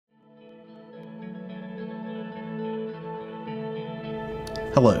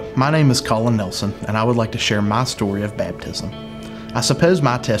Hello, my name is Colin Nelson, and I would like to share my story of baptism. I suppose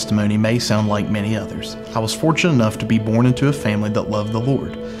my testimony may sound like many others. I was fortunate enough to be born into a family that loved the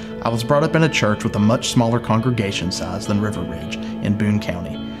Lord. I was brought up in a church with a much smaller congregation size than River Ridge in Boone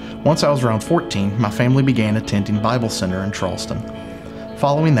County. Once I was around 14, my family began attending Bible Center in Charleston.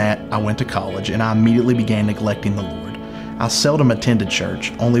 Following that, I went to college, and I immediately began neglecting the Lord. I seldom attended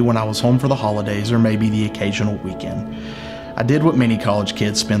church, only when I was home for the holidays or maybe the occasional weekend. I did what many college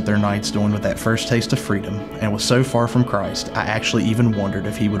kids spent their nights doing with that first taste of freedom, and was so far from Christ, I actually even wondered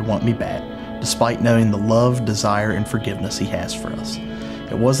if He would want me back, despite knowing the love, desire, and forgiveness He has for us.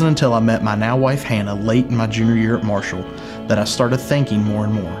 It wasn't until I met my now wife Hannah late in my junior year at Marshall that I started thinking more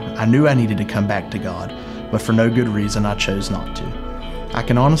and more. I knew I needed to come back to God, but for no good reason I chose not to. I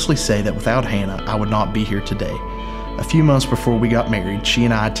can honestly say that without Hannah, I would not be here today. A few months before we got married, she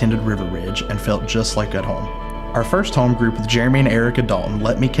and I attended River Ridge and felt just like at home. Our first home group with Jeremy and Erica Dalton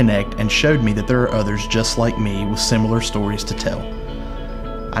let me connect and showed me that there are others just like me with similar stories to tell.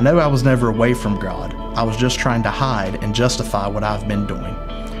 I know I was never away from God. I was just trying to hide and justify what I've been doing.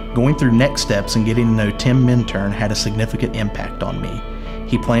 Going through next steps and getting to know Tim Minturn had a significant impact on me.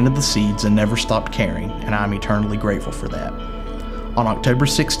 He planted the seeds and never stopped caring, and I'm eternally grateful for that. On October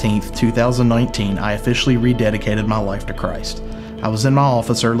 16, 2019, I officially rededicated my life to Christ. I was in my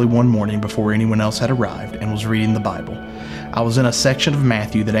office early one morning before anyone else had arrived and was reading the Bible. I was in a section of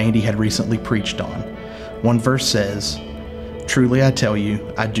Matthew that Andy had recently preached on. One verse says, "Truly I tell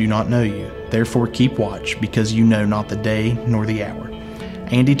you, I do not know you. Therefore keep watch, because you know not the day nor the hour."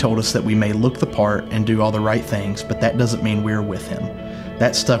 Andy told us that we may look the part and do all the right things, but that doesn't mean we are with Him.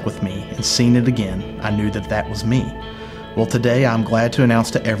 That stuck with me, and seeing it again, I knew that that was me. Well, today I'm glad to announce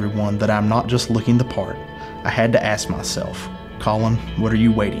to everyone that I'm not just looking the part. I had to ask myself, Colin, what are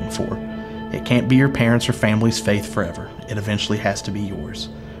you waiting for? It can't be your parents' or family's faith forever. It eventually has to be yours.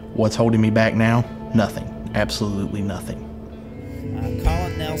 What's holding me back now? Nothing. Absolutely nothing.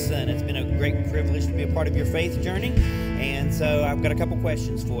 Colin Nelson, it's been a great privilege to be a part of your faith journey, and so I've got a couple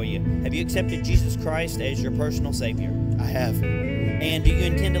questions for you. Have you accepted Jesus Christ as your personal Savior? I have. And do you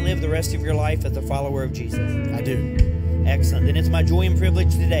intend to live the rest of your life as a follower of Jesus? I do. Excellent. And it's my joy and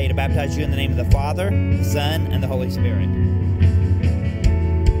privilege today to baptize you in the name of the Father, the Son, and the Holy Spirit.